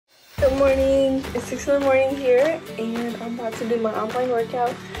Good morning. It's 6 in the morning here, and I'm about to do my online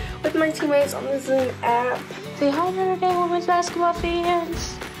workout with my teammates on the Zoom app. Say hi, Notre Dame women's basketball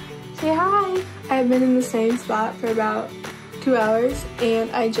fans. Say hi. I've been in the same spot for about 2 hours,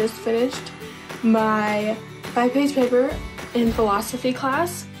 and I just finished my 5-page paper in philosophy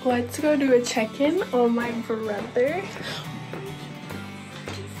class. Let's go do a check-in on my brother.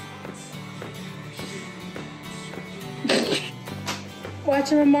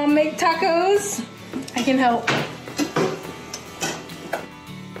 Watching my mom make tacos. I can help.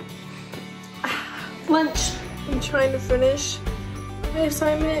 Lunch. I'm trying to finish my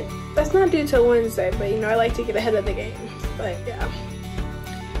assignment. That's not due till Wednesday, but you know, I like to get ahead of the game. But yeah.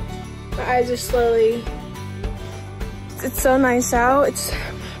 My eyes are slowly. It's so nice out. It's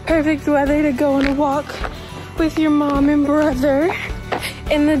perfect weather to go on a walk with your mom and brother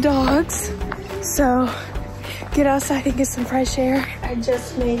and the dogs. So get outside and get some fresh air. I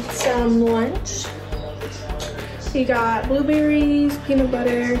just made some lunch. We got blueberries, peanut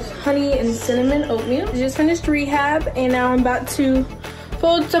butter, honey, and cinnamon oatmeal. I just finished rehab, and now I'm about to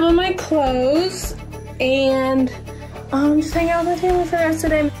fold some of my clothes and just hang out with my family for the rest of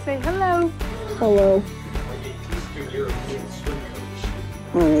the day. Say hello. Hello.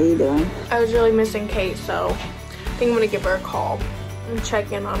 What are you doing? I was really missing Kate, so I think I'm gonna give her a call and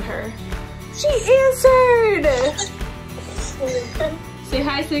check in on her. She answered! Say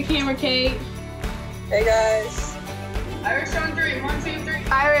hi to the camera, Kate. Hey guys. Irish on 3, 1, 2, 3.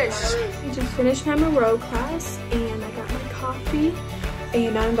 Irish. I just finished my row class, and I got my coffee,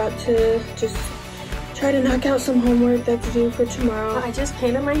 and I'm about to just try to knock out some homework that's due for tomorrow. I just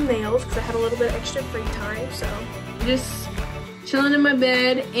painted my nails because I had a little bit extra free time, so just chilling in my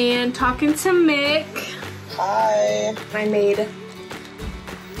bed and talking to Mick. Hi. I made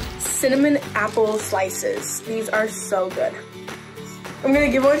cinnamon apple slices. These are so good. I'm gonna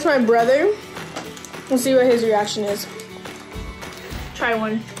give one to my brother and see what his reaction is. Try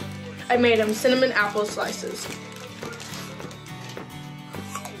one. I made them cinnamon apple slices.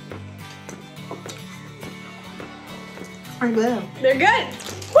 Are good. They're good.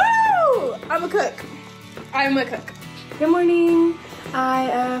 Woo! I'm a cook. I'm a cook. Good morning.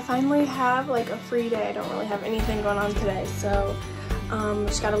 I finally have like a free day. I don't really have anything going on today, so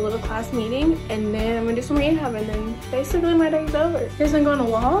just got a little class meeting, and then I'm gonna do some rehab, and then basically my day's over. You guys been going to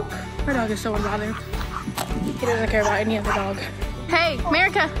walk? Our dog is so unbothered. He doesn't care about any other dog. Hey,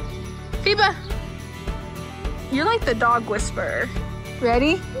 America, Phoeba. You're like the dog whisperer.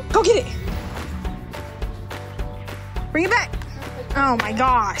 Ready? Go get it. Bring it back. Oh my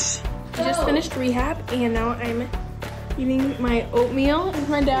gosh. I just finished rehab, and now I'm eating my oatmeal with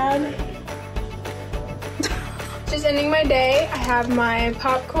my dad. Just ending my day. I have my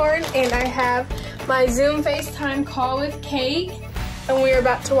popcorn, and I have my Zoom FaceTime call with Kate, and we are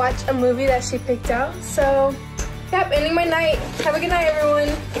about to watch a movie that she picked out. So, yep, ending my night. Have a good night, everyone.